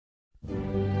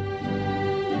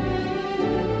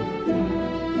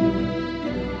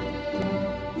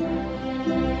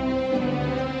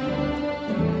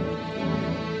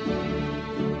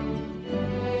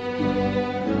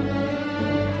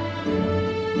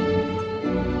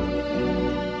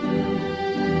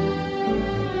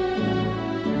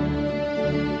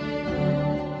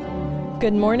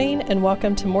Good morning and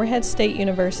welcome to Morehead State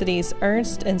University's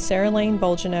Ernst and Sara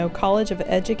Volgenau College of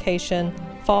Education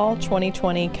Fall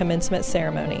 2020 Commencement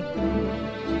Ceremony.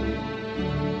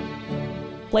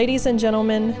 Ladies and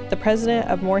gentlemen, the President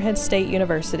of Morehead State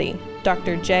University,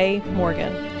 Dr. J.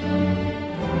 Morgan.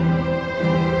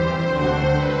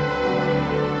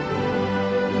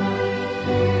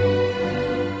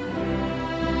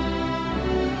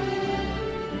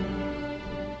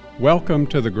 Welcome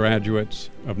to the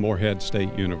graduates of Morehead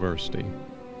State University.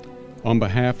 On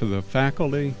behalf of the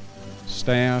faculty,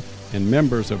 staff, and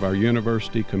members of our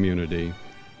university community,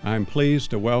 I am pleased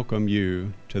to welcome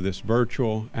you to this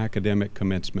virtual academic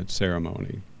commencement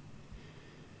ceremony.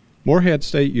 Morehead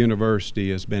State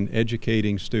University has been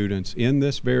educating students in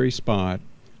this very spot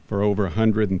for over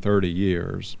 130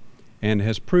 years and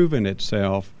has proven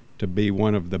itself to be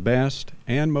one of the best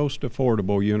and most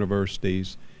affordable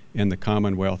universities in the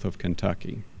Commonwealth of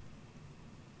Kentucky.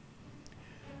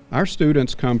 Our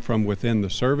students come from within the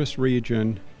service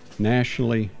region,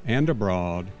 nationally and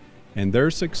abroad, and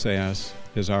their success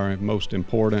is our most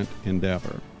important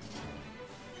endeavor.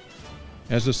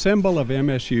 As a symbol of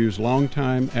MSU's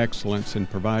longtime excellence in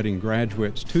providing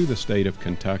graduates to the state of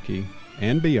Kentucky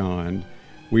and beyond,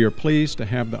 we are pleased to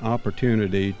have the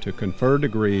opportunity to confer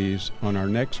degrees on our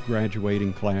next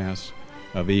graduating class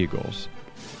of Eagles.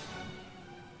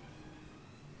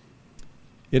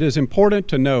 It is important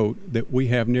to note that we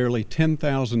have nearly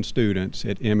 10,000 students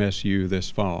at MSU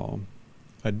this fall.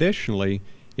 Additionally,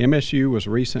 MSU was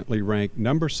recently ranked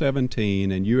number 17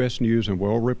 in U.S. News &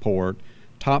 World Report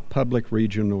Top Public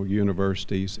Regional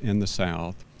Universities in the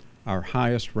South, our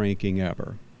highest ranking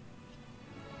ever.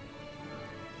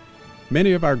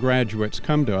 Many of our graduates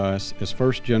come to us as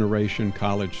first-generation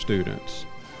college students.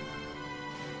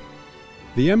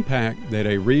 The impact that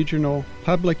a regional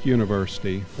public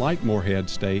university like Morehead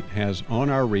State has on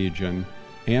our region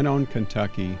and on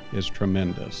Kentucky is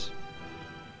tremendous.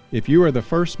 If you are the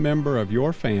first member of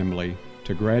your family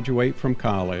to graduate from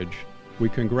college, we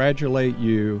congratulate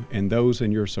you and those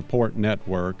in your support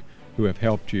network who have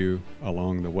helped you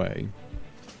along the way.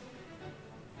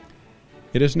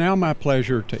 It is now my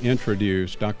pleasure to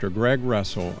introduce Dr. Greg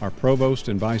Russell, our Provost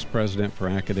and Vice President for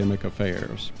Academic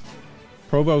Affairs.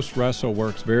 Provost Russell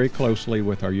works very closely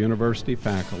with our university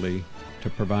faculty to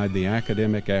provide the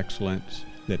academic excellence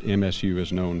that MSU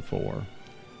is known for.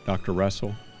 Dr.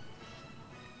 Russell.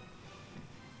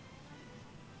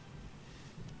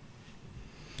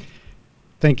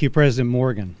 Thank you, President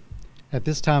Morgan. At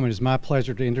this time, it is my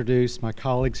pleasure to introduce my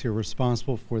colleagues who are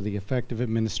responsible for the effective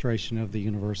administration of the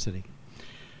university.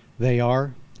 They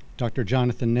are Dr.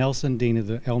 Jonathan Nelson, Dean of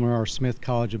the Elmer R. Smith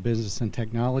College of Business and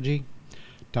Technology,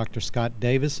 Dr. Scott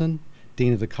Davison,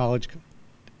 Dean of the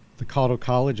Caldwell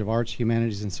College of Arts,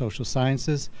 Humanities, and Social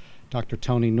Sciences, Dr.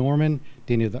 Tony Norman,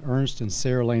 Dean of the Ernst and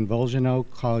Sara Volgenau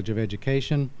College of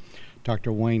Education,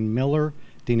 Dr. Wayne Miller,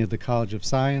 Dean of the College of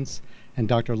Science, and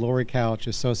Dr. Lori Couch,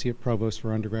 Associate Provost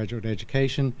for Undergraduate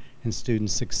Education and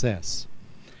Student Success.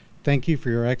 Thank you for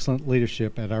your excellent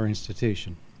leadership at our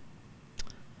institution.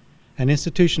 An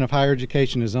institution of higher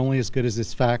education is only as good as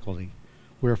its faculty.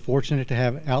 We are fortunate to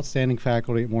have outstanding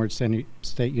faculty at Morehead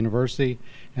State University,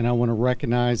 and I want to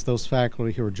recognize those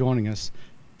faculty who are joining us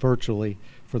virtually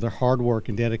for their hard work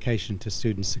and dedication to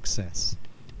student success.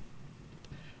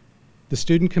 The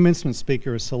student commencement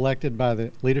speaker is selected by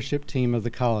the leadership team of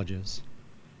the colleges.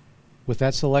 With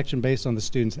that selection based on the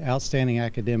students' outstanding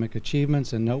academic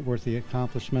achievements and noteworthy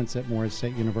accomplishments at Morehead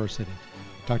State University.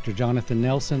 Dr. Jonathan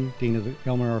Nelson, Dean of the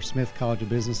Elmer R. Smith College of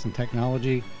Business and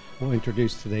Technology, will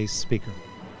introduce today's speaker.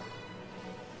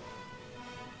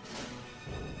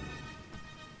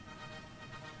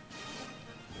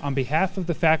 On behalf of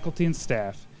the faculty and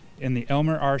staff in the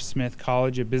Elmer R. Smith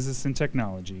College of Business and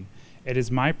Technology, it is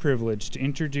my privilege to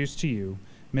introduce to you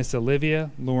Miss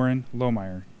Olivia Lauren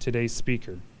Lohmeyer, today's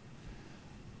speaker.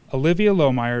 Olivia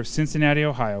Lohmeyer of Cincinnati,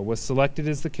 Ohio, was selected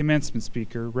as the commencement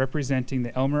speaker representing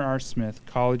the Elmer R. Smith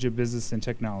College of Business and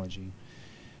Technology.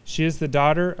 She is the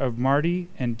daughter of Marty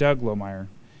and Doug Lohmeyer.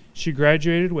 She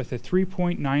graduated with a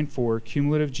 3.94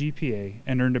 cumulative GPA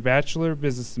and earned a Bachelor of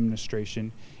Business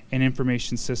Administration and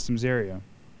Information Systems area.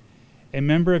 A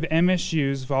member of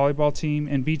MSU's volleyball team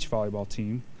and beach volleyball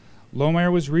team, Lohmeyer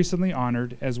was recently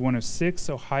honored as one of 6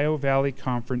 Ohio Valley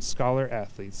Conference Scholar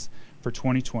Athletes for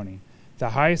 2020,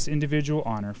 the highest individual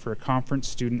honor for a conference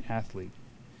student athlete.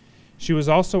 She was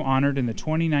also honored in the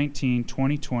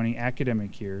 2019-2020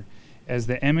 academic year as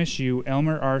the MSU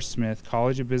Elmer R. Smith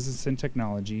College of Business and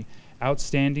Technology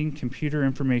Outstanding Computer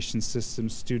Information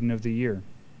Systems Student of the Year.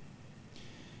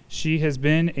 She has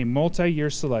been a multi-year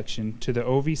selection to the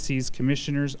OVC's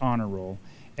Commissioner's Honor Roll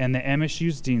and the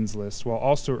MSU's Dean's List, while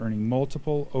also earning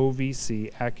multiple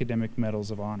OVC Academic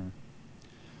Medals of Honor.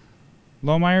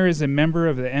 Lohmeyer is a member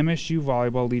of the MSU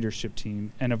Volleyball Leadership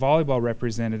Team and a volleyball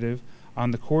representative on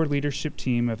the core leadership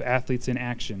team of Athletes in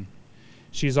Action.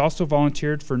 She has also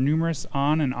volunteered for numerous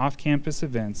on- and off-campus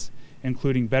events,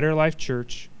 including Better Life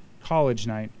Church, College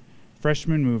Night,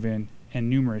 Freshman Move-In,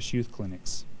 and numerous youth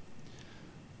clinics.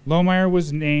 Lohmeyer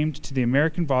was named to the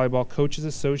American Volleyball Coaches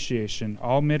Association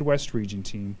All-Midwest Region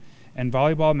Team and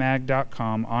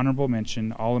VolleyballMag.com Honorable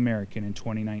Mention All-American in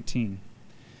 2019.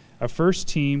 A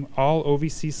first-team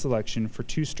All-OVC selection for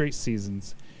 2 straight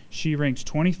seasons, she ranked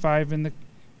 25 in the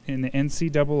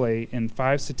NCAA in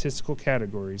 5 statistical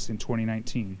categories in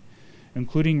 2019,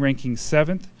 including ranking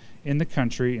 7th in the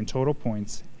country in total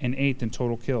points and 8th in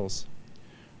total kills.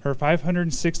 Her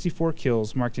 564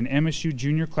 kills marked an MSU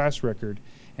junior class record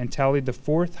and tallied the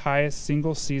 4th highest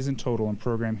single-season total in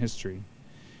program history.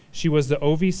 She was the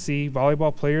OVC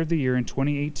Volleyball Player of the Year in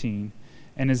 2018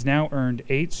 and has now earned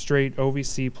 8 straight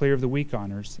OVC Player of the Week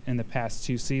honors in the past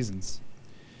 2 seasons.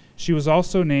 She was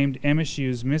also named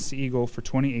MSU's Miss Eagle for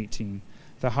 2018,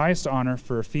 the highest honor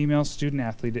for a female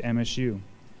student-athlete at MSU.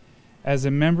 As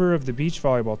a member of the beach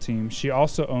volleyball team, she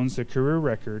also owns the career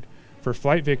record for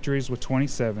flight victories with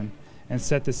 27 and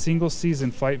set the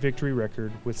single-season flight victory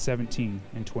record with 17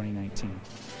 in 2019.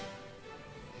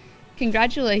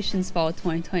 Congratulations, Fall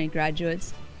 2020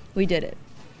 graduates. We did it.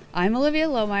 I'm Olivia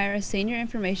Lohmeyer, a senior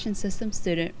information systems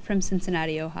student from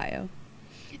Cincinnati, Ohio.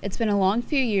 It's been a long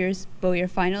few years, but we are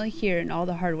finally here and all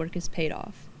the hard work is paid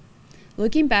off.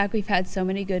 Looking back, we've had so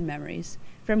many good memories.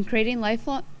 From creating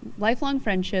lifelong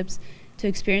friendships to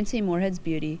experiencing Morehead's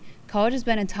beauty, college has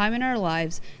been a time in our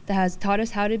lives that has taught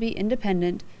us how to be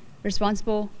independent,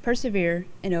 responsible, persevere,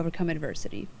 and overcome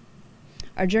adversity.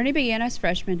 Our journey began as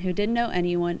freshmen who didn't know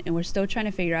anyone and were still trying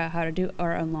to figure out how to do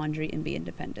our own laundry and be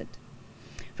independent.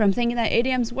 From thinking that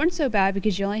ADMs weren't so bad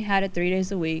because you only had it 3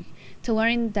 days a week, to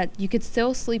learning that you could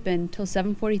still sleep in till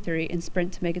 7:43 and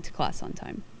sprint to make it to class on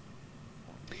time.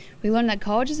 We learned that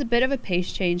college is a bit of a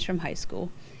pace change from high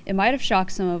school. It might have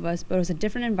shocked some of us, but it was a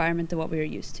different environment than what we were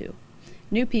used to.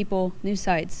 New people, new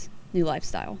sights, new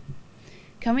lifestyle.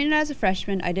 Coming in as a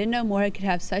freshman, I didn't know Morehead could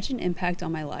have such an impact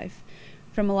on my life,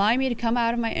 from allowing me to come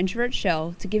out of my introvert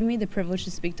shell to giving me the privilege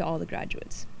to speak to all the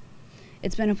graduates.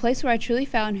 It's been a place where I truly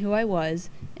found who I was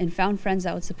and found friends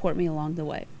that would support me along the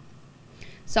way.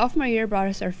 Sophomore year brought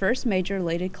us our first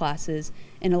major-related classes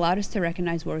and allowed us to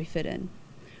recognize where we fit in.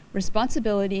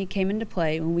 Responsibility came into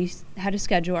play when we had to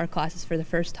schedule our classes for the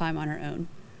first time on our own,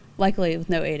 likely with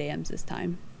no 8 a.m.s this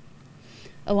time.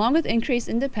 Along with increased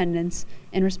independence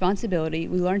and responsibility,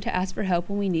 we learned to ask for help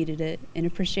when we needed it and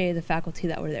appreciated the faculty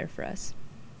that were there for us.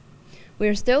 We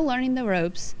are still learning the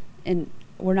ropes and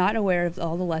were not aware of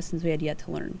all the lessons we had yet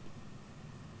to learn.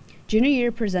 Junior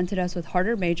year presented us with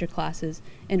harder major classes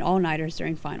and all-nighters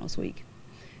during finals week.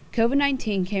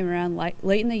 COVID-19 came around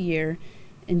late in the year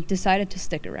and decided to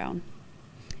stick around.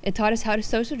 It taught us how to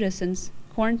social distance,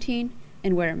 quarantine,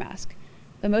 and wear a mask.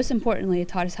 But most importantly, it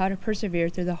taught us how to persevere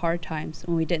through the hard times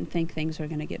when we didn't think things were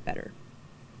going to get better.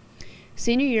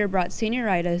 Senior year brought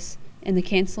senioritis and the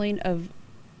canceling of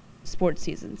sports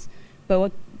seasons,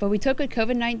 but we took what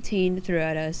COVID-19 threw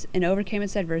at us and overcame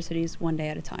its adversities one day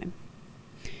at a time.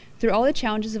 Through all the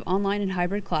challenges of online and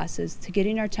hybrid classes to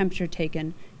getting our temperature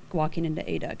taken walking into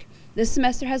ADUC, this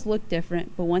semester has looked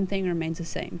different, but one thing remains the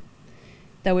same,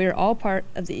 that we are all part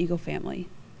of the Eagle family.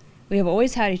 We have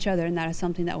always had each other, and that is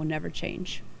something that will never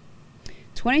change.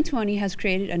 2020 has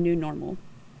created a new normal,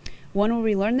 one where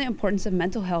we learn the importance of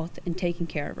mental health and taking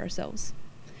care of ourselves.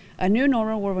 A new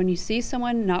normal where when you see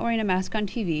someone not wearing a mask on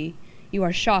TV, you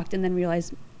are shocked and then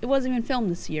realize it wasn't even filmed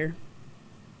this year.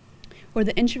 Where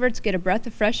the introverts get a breath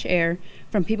of fresh air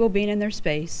from people being in their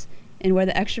space, and where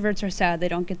the extroverts are sad they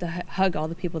don't get to hug all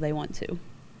the people they want to.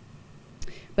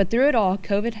 But through it all,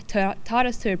 COVID taught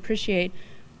us to appreciate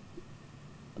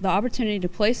the opportunity to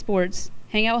play sports,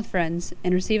 hang out with friends,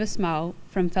 and receive a smile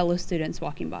from fellow students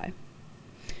walking by.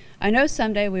 I know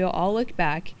someday we will all look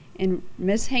back and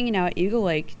miss hanging out at Eagle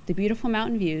Lake, the beautiful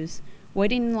mountain views,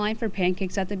 waiting in line for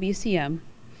pancakes at the BCM,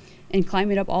 and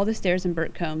climbing up all the stairs in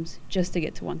Burt Combs just to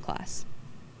get to one class.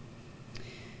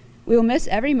 We will miss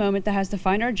every moment that has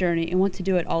defined our journey and want to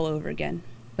do it all over again.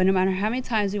 But no matter how many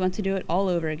times we want to do it all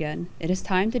over again, it is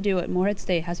time to do what Morehead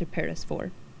State has prepared us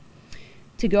for,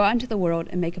 to go out into the world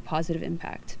and make a positive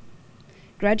impact.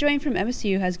 Graduating from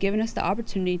MSU has given us the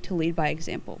opportunity to lead by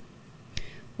example.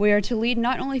 We are to lead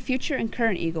not only future and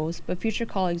current Eagles, but future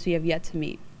colleagues we have yet to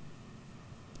meet.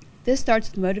 This starts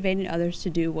with motivating others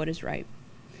to do what is right.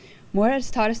 Morehead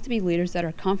has taught us to be leaders that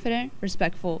are confident,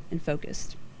 respectful, and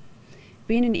focused.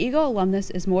 Being an Eagle alumnus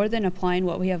is more than applying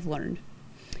what we have learned.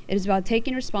 It is about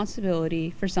taking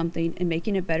responsibility for something and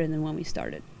making it better than when we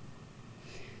started.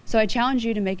 So I challenge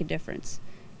you to make a difference.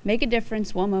 Make a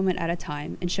difference one moment at a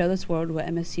time and show this world what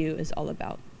MSU is all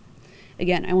about.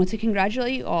 Again, I want to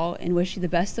congratulate you all and wish you the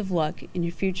best of luck in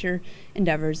your future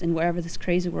endeavors and wherever this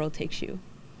crazy world takes you.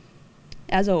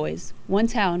 As always, one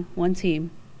town, one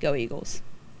team, go Eagles.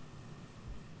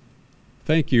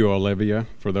 Thank you, Olivia,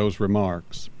 for those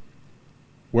remarks.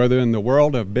 Whether in the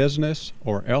world of business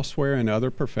or elsewhere in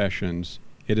other professions,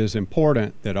 it is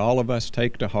important that all of us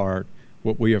take to heart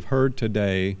what we have heard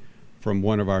today from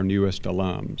one of our newest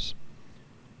alums.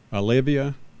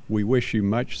 Olivia, we wish you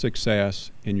much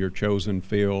success in your chosen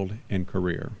field and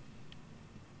career.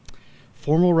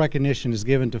 Formal recognition is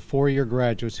given to four-year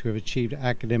graduates who have achieved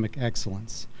academic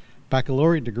excellence.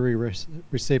 Baccalaureate degree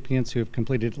recipients who have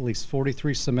completed at least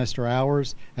 43 semester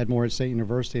hours at Morehead State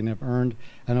University and have earned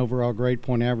an overall grade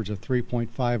point average of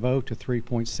 3.50 to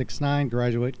 3.69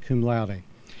 graduate cum laude,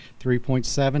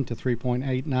 3.7 to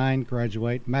 3.89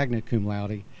 graduate magna cum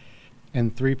laude,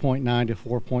 and 3.9 to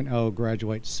 4.0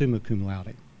 graduate summa cum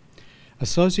laude.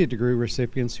 Associate degree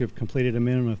recipients who have completed a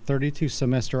minimum of 32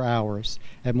 semester hours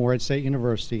at Morehead State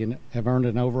University and have earned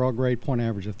an overall grade point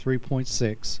average of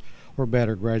 3.6 or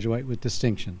better graduate with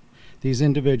distinction. These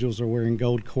individuals are wearing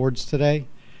gold cords today.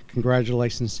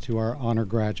 Congratulations to our honor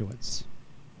graduates.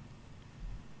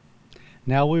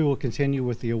 Now we will continue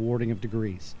with the awarding of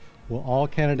degrees. Will all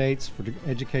candidates for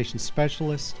education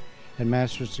specialists and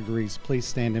master's degrees please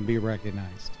stand and be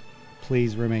recognized?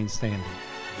 Please remain standing.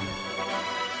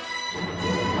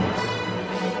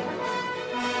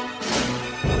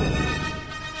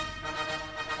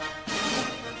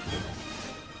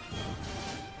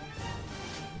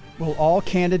 Will all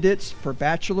candidates for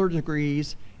bachelor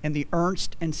degrees in the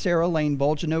Ernst and Sara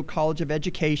Volgenau College of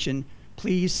Education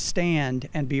please stand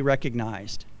and be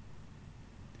recognized?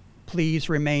 Please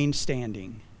remain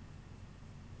standing.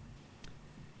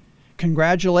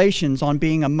 Congratulations on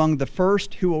being among the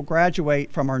first who will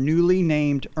graduate from our newly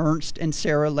named Ernst and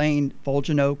Sara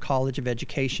Volgenau College of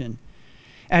Education.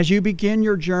 As you begin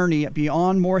your journey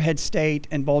beyond Morehead State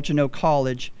and Volgenau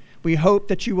College, we hope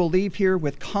that you will leave here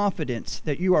with confidence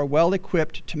that you are well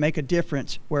equipped to make a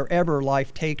difference wherever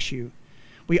life takes you.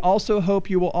 We also hope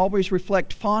you will always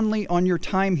reflect fondly on your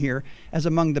time here as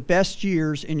among the best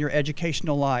years in your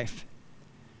educational life.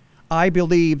 I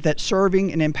believe that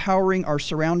serving and empowering our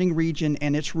surrounding region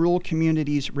and its rural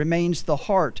communities remains the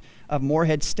heart of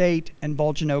Morehead State and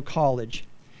Volgenau College.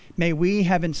 May we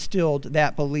have instilled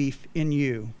that belief in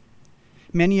you.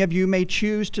 Many of you may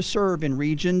choose to serve in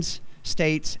regions,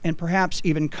 states, and perhaps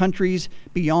even countries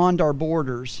beyond our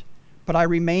borders, but I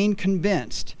remain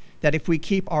convinced that if we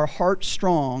keep our hearts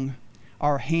strong,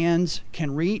 our hands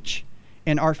can reach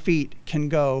and our feet can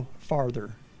go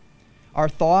farther. Our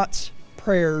thoughts,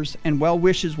 prayers, and well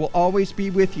wishes will always be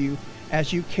with you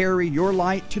as you carry your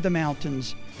light to the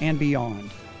mountains and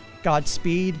beyond.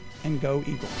 Godspeed and go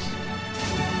Eagles.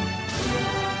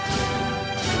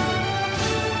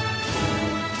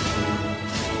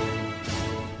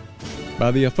 By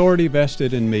the authority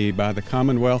vested in me by the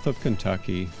Commonwealth of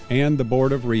Kentucky and the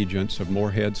Board of Regents of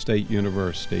Morehead State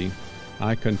University,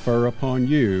 I confer upon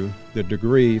you the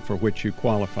degree for which you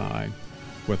qualify,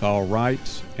 with all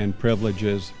rights and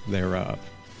privileges thereof.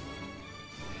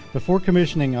 Before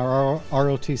commissioning our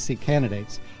ROTC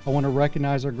candidates, I want to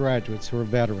recognize our graduates who are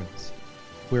veterans.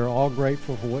 We are all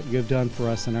grateful for what you have done for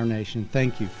us and our nation.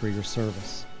 Thank you for your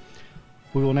service.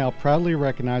 We will now proudly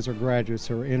recognize our graduates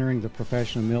who are entering the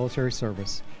profession of military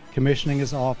service, commissioning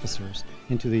as officers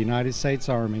into the United States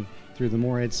Army through the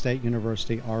Morehead State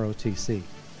University ROTC.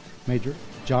 Major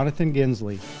Jonathan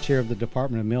Gensley, Chair of the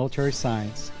Department of Military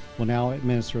Science, will now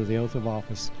administer the oath of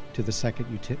office to the second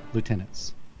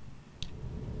lieutenants.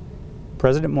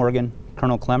 President Morgan,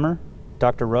 Colonel Clemmer,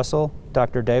 Dr. Russell,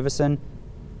 Dr. Davison,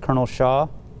 Colonel Shaw,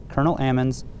 Colonel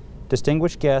Ammons,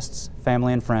 distinguished guests,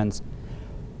 family and friends.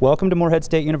 Welcome to Morehead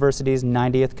State University's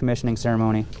 90th commissioning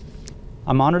ceremony.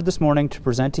 I'm honored this morning to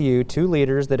present to you two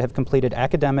leaders that have completed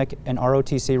academic and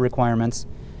ROTC requirements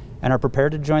and are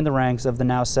prepared to join the ranks of the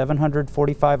now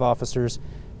 745 officers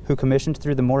who commissioned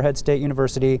through the Morehead State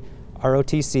University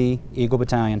ROTC Eagle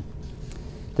Battalion.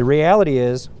 The reality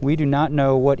is, we do not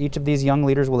know what each of these young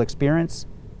leaders will experience,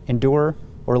 endure,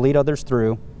 or lead others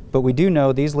through, but we do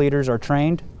know these leaders are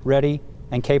trained, ready,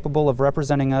 and capable of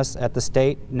representing us at the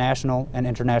state, national, and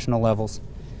international levels.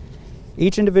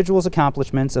 Each individual's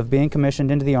accomplishments of being commissioned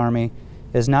into the Army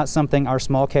is not something our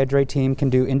small cadre team can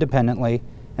do independently,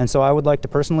 and so I would like to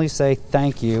personally say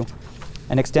thank you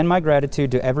and extend my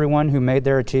gratitude to everyone who made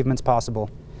their achievements possible.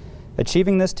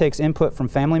 Achieving this takes input from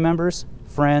family members,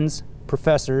 friends,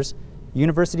 professors,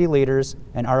 university leaders,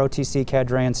 and ROTC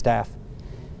cadre and staff.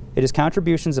 It is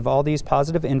contributions of all these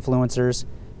positive influencers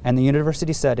and the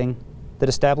university setting that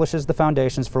establishes the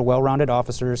foundations for well-rounded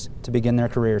officers to begin their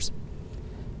careers.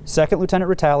 Second Lieutenant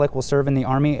Ritalik will serve in the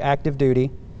Army active duty,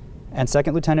 and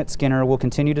Second Lieutenant Skinner will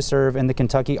continue to serve in the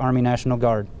Kentucky Army National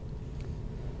Guard.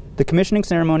 The commissioning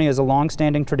ceremony is a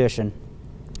long-standing tradition.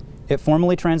 It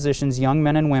formally transitions young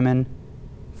men and women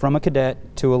from a cadet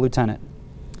to a lieutenant.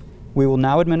 We will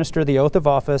now administer the oath of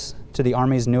office to the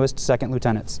Army's newest second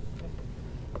lieutenants.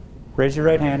 Raise your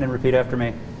right hand and repeat after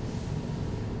me.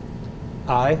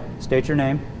 I state your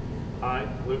name. I,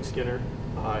 Luke Skinner.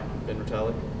 I, Ben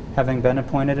Ritalik. Having been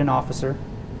appointed an officer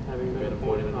Having been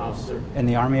appointed an officer in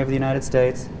the Army of the United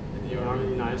States in the Army of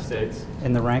the United States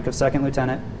in the rank of second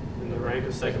lieutenant, in the rank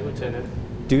of second lieutenant,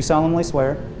 do solemnly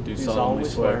swear Do solemnly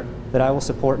swear that I will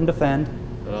support and defend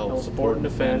that I will support and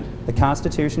defend the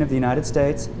Constitution of the United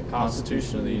States the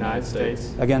Constitution of the United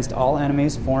States against all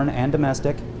enemies, foreign and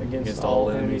domestic, against all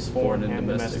enemies, foreign and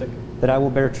domestic, that I will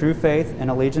bear true faith and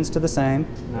allegiance to the same,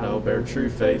 and I will bear true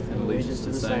faith and allegiance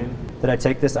to the same, that I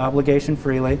take this obligation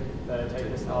freely that I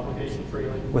take this obligation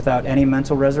freely without any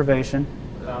mental reservation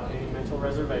without any mental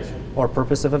reservation or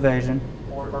purpose of evasion,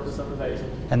 or purpose of evasion,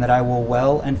 and that I will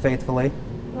well and faithfully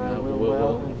and I will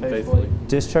well and faithfully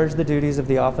discharge the duties of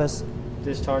the office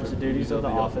discharge the duties of the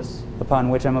office upon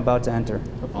which I'm about to enter.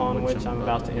 upon which I'm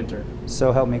about to enter.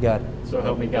 So help me God. So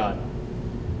help me God.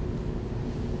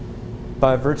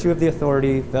 By virtue of the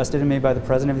authority vested in me by the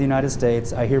President of the United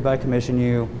States, I hereby commission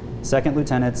you second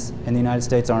lieutenants in the United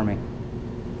States Army.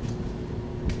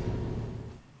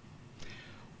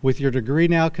 With your degree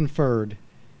now conferred,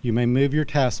 you may move your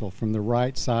tassel from the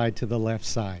right side to the left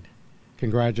side.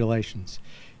 Congratulations.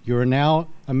 You are now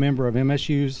a member of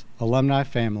MSU's alumni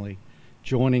family,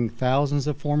 joining thousands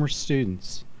of former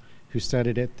students who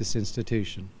studied at this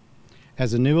institution.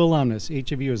 As a new alumnus,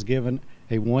 each of you is given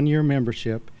a one-year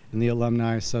membership in the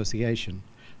Alumni Association.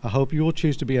 I hope you will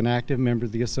choose to be an active member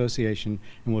of the association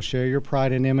and will share your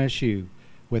pride in MSU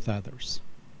with others.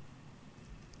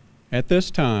 At this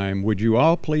time, would you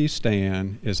all please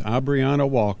stand as Aubriana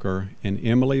Walker and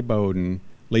Emily Bowden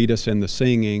lead us in the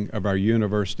singing of our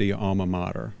university alma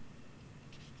mater.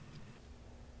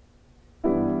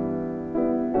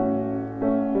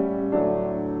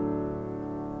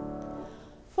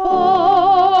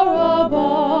 Far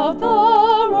above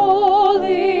the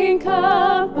rolling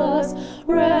campus,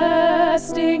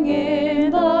 resting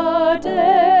in the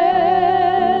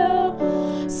dale,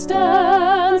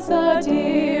 stands the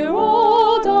dear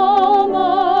old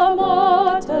alma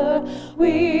mater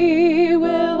we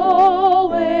will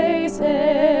always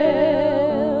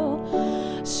hail.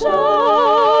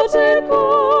 Shout in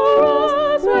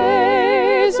chorus,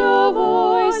 raise your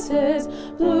voices,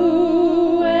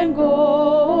 blue and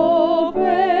gold,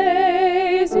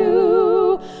 praise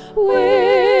you,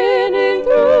 winning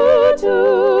through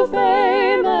to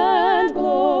fame and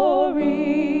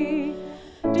glory,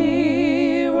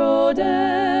 dear old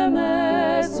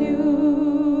MSU.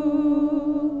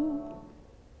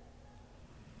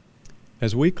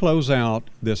 As we close out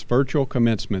this virtual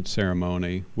commencement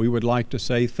ceremony, we would like to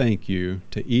say thank you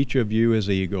to each of you as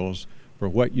Eagles for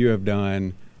what you have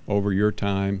done over your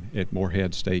time at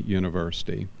Morehead State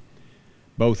University.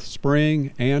 Both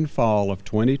spring and fall of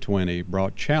 2020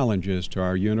 brought challenges to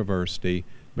our university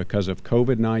because of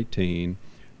COVID-19,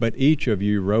 but each of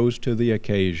you rose to the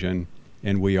occasion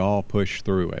and we all pushed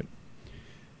through it.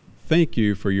 Thank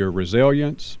you for your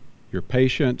resilience, your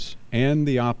patience, and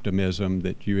the optimism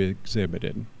that you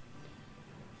exhibited.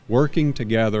 Working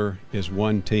together as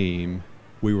one team,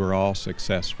 we were all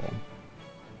successful.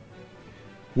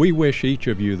 We wish each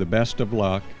of you the best of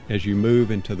luck as you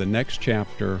move into the next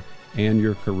chapter and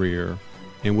your career,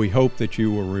 and we hope that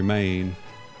you will remain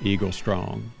Eagle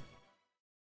Strong.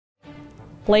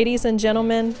 Ladies and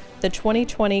gentlemen, the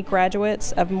 2020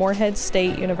 graduates of Morehead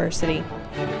State University.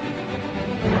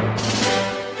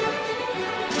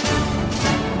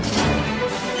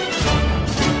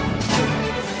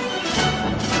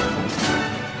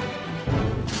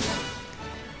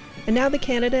 And now the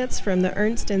candidates from the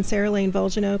Ernst and Sara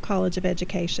Volgenau College of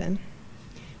Education.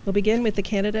 We'll begin with the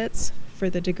candidates for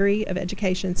the degree of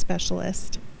Education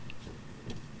Specialist.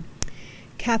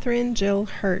 Catherine Jill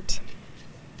Hurt.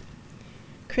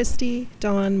 Christy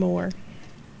Dawn Moore.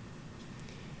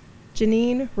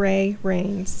 Janine Ray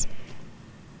Rains.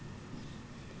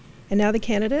 And now the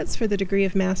candidates for the degree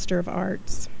of Master of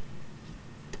Arts.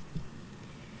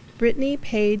 Brittany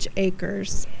Page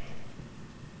Akers.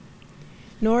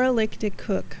 Nora Lichtig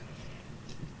Cook.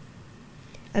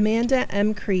 Amanda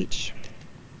M. Creech,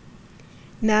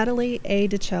 Natalie A.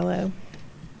 DiCello,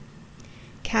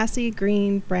 Cassie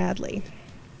Green Bradley,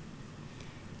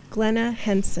 Glenna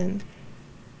Henson,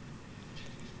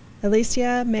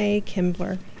 Alicia May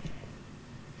Kimbler,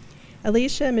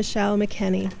 Alicia Michelle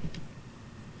McKenney,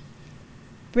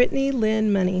 Brittany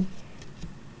Lynn Money,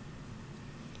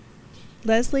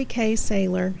 Leslie K.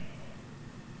 Saylor,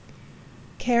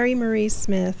 Carrie Marie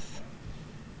Smith,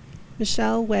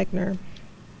 Michelle Wegner.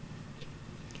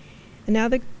 And now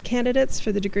the candidates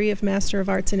for the degree of Master of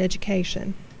Arts in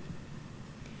Education.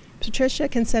 Patricia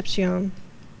Concepcion,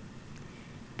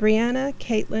 Brianna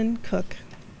Caitlin Cook,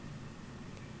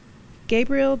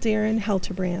 Gabriel Darren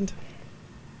Helterbrand,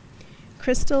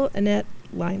 Crystal Annette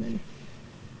Lyman,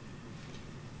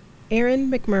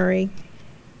 Erin McMurray,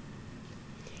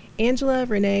 Angela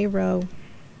Renee Rowe.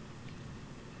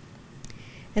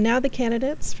 And now the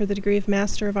candidates for the degree of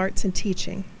Master of Arts in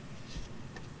Teaching.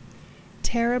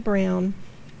 Tara Brown,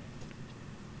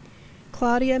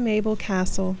 Claudia Mabel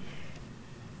Castle,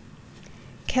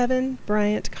 Kevin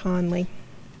Bryant Conley,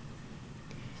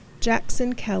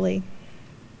 Jackson Kelly,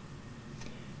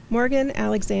 Morgan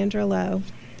Alexandra Lowe,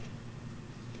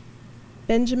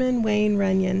 Benjamin Wayne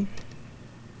Runyon,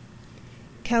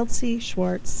 Kelsey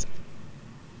Schwartz,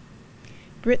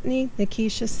 Brittany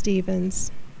Nikisha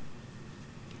Stevens,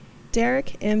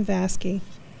 Derek M. Vasky,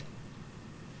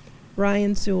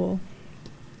 Ryan Sewell.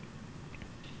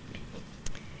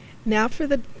 Now for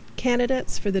the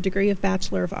candidates for the degree of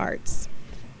Bachelor of Arts.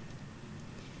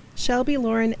 Shelby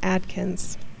Lauren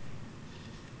Adkins,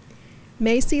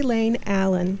 Macy Lane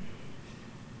Allen,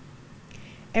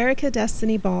 Erica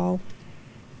Destiny Ball,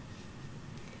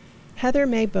 Heather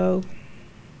May Bowe,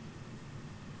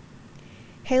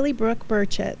 Haley Brooke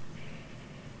Burchett,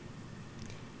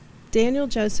 Daniel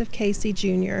Joseph Casey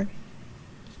Jr.,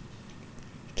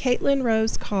 Caitlin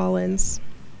Rose Collins,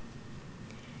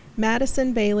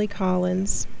 Madison Bailey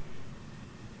Collins,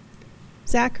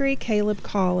 Zachary Caleb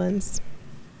Collins,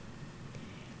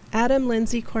 Adam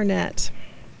Lindsay Cornett,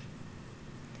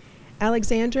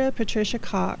 Alexandra Patricia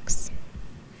Cox,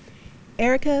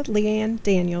 Erica Leanne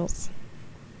Daniels,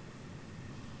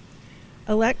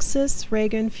 Alexis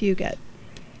Reagan Fugate,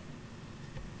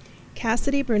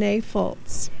 Cassidy Brene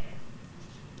Fultz,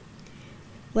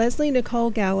 Leslie Nicole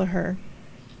Gallagher,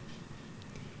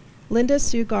 Linda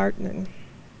Sue Gartner,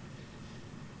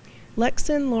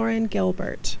 Lexan Lauren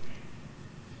Gilbert,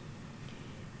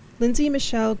 Lindsay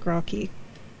Michelle Grocky,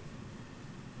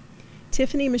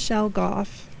 Tiffany Michelle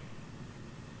Goff,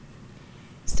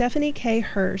 Stephanie K.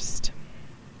 Hurst,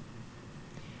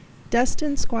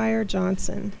 Dustin Squire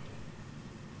Johnson,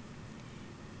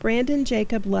 Brandon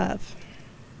Jacob Love,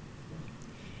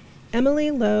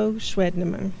 Emily Lowe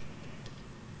Schwednemer,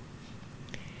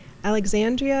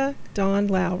 Alexandria Dawn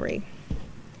Lowry,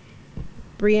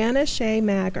 Brianna Shea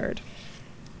Maggard,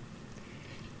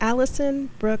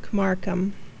 Allison Brooke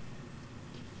Markham,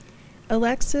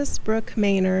 Alexis Brooke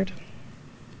Maynard,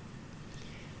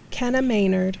 Kenna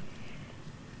Maynard,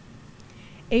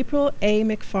 April A.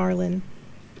 McFarlane,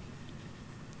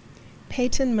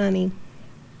 Peyton Money,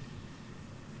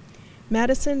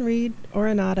 Madison Reed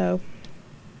Oranato,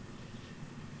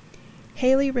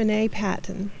 Haley Renee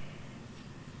Patton,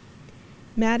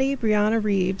 Maddie Brianna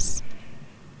Reeves,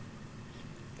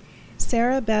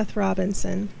 Sarah Beth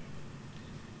Robinson,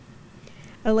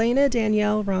 Elena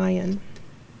Danielle Ryan,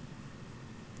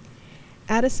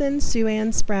 Addison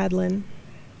Suann Spradlin,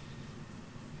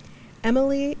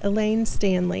 Emily Elaine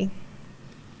Stanley,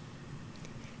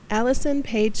 Allison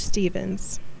Paige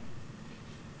Stevens,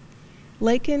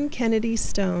 Lakin Kennedy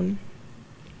Stone,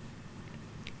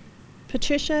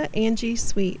 Patricia Angie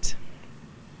Sweet,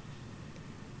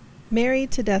 Mary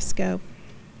Tedesco,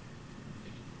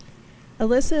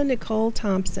 Alyssa Nicole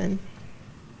Thompson,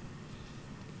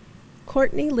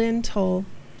 Courtney Lynn Toll,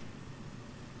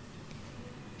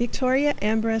 Victoria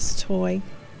Ambrose Toy,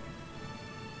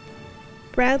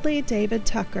 Bradley David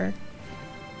Tucker,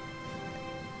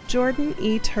 Jordan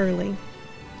E. Turley,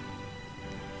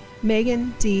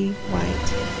 Megan D.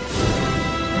 White.